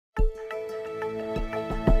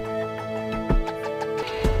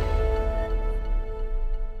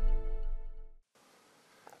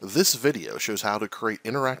This video shows how to create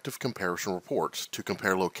interactive comparison reports to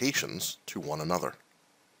compare locations to one another.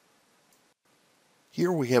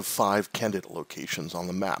 Here we have 5 candidate locations on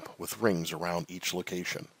the map with rings around each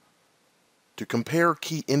location. To compare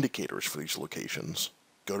key indicators for these locations,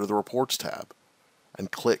 go to the Reports tab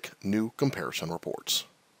and click New Comparison Reports.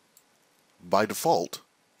 By default,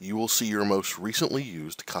 you will see your most recently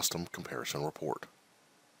used custom comparison report.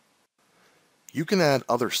 You can add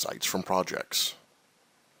other sites from projects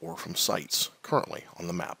or from sites currently on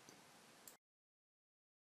the map.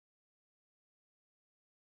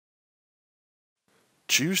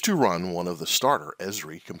 Choose to run one of the starter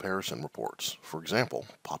Esri comparison reports, for example,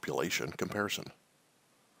 population comparison.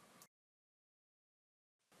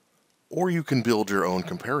 Or you can build your own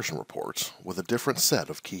comparison reports with a different set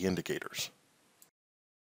of key indicators.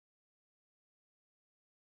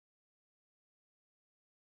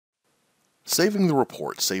 Saving the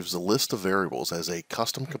report saves the list of variables as a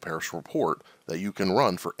custom comparison report that you can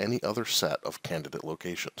run for any other set of candidate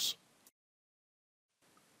locations.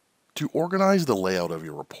 To organize the layout of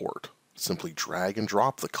your report, simply drag and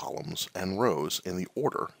drop the columns and rows in the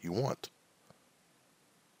order you want.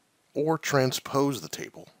 Or transpose the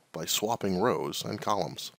table by swapping rows and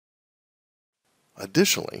columns.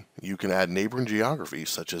 Additionally, you can add neighboring geographies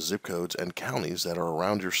such as zip codes and counties that are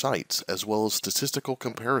around your sites, as well as statistical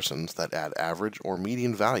comparisons that add average or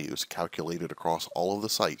median values calculated across all of the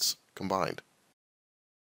sites combined.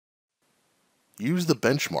 Use the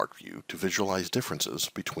benchmark view to visualize differences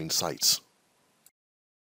between sites.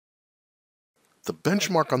 The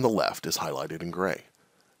benchmark on the left is highlighted in gray.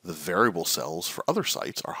 The variable cells for other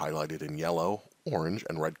sites are highlighted in yellow, orange,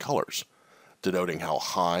 and red colors, denoting how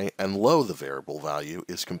high and low the variable value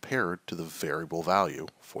is compared to the variable value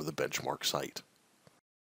for the benchmark site.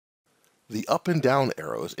 The up and down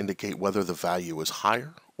arrows indicate whether the value is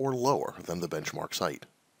higher or lower than the benchmark site.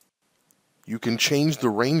 You can change the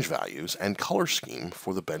range values and color scheme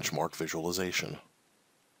for the benchmark visualization.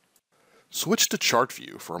 Switch to chart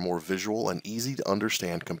view for a more visual and easy to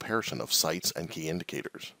understand comparison of sites and key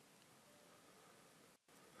indicators.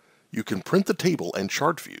 You can print the table and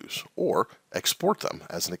chart views or export them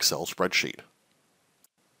as an Excel spreadsheet.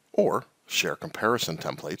 Or share comparison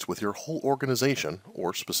templates with your whole organization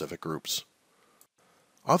or specific groups.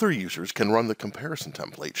 Other users can run the comparison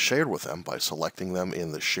template shared with them by selecting them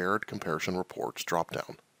in the Shared Comparison Reports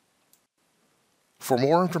dropdown. For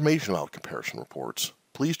more information about comparison reports,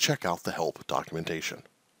 please check out the help documentation.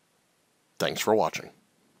 Thanks for watching.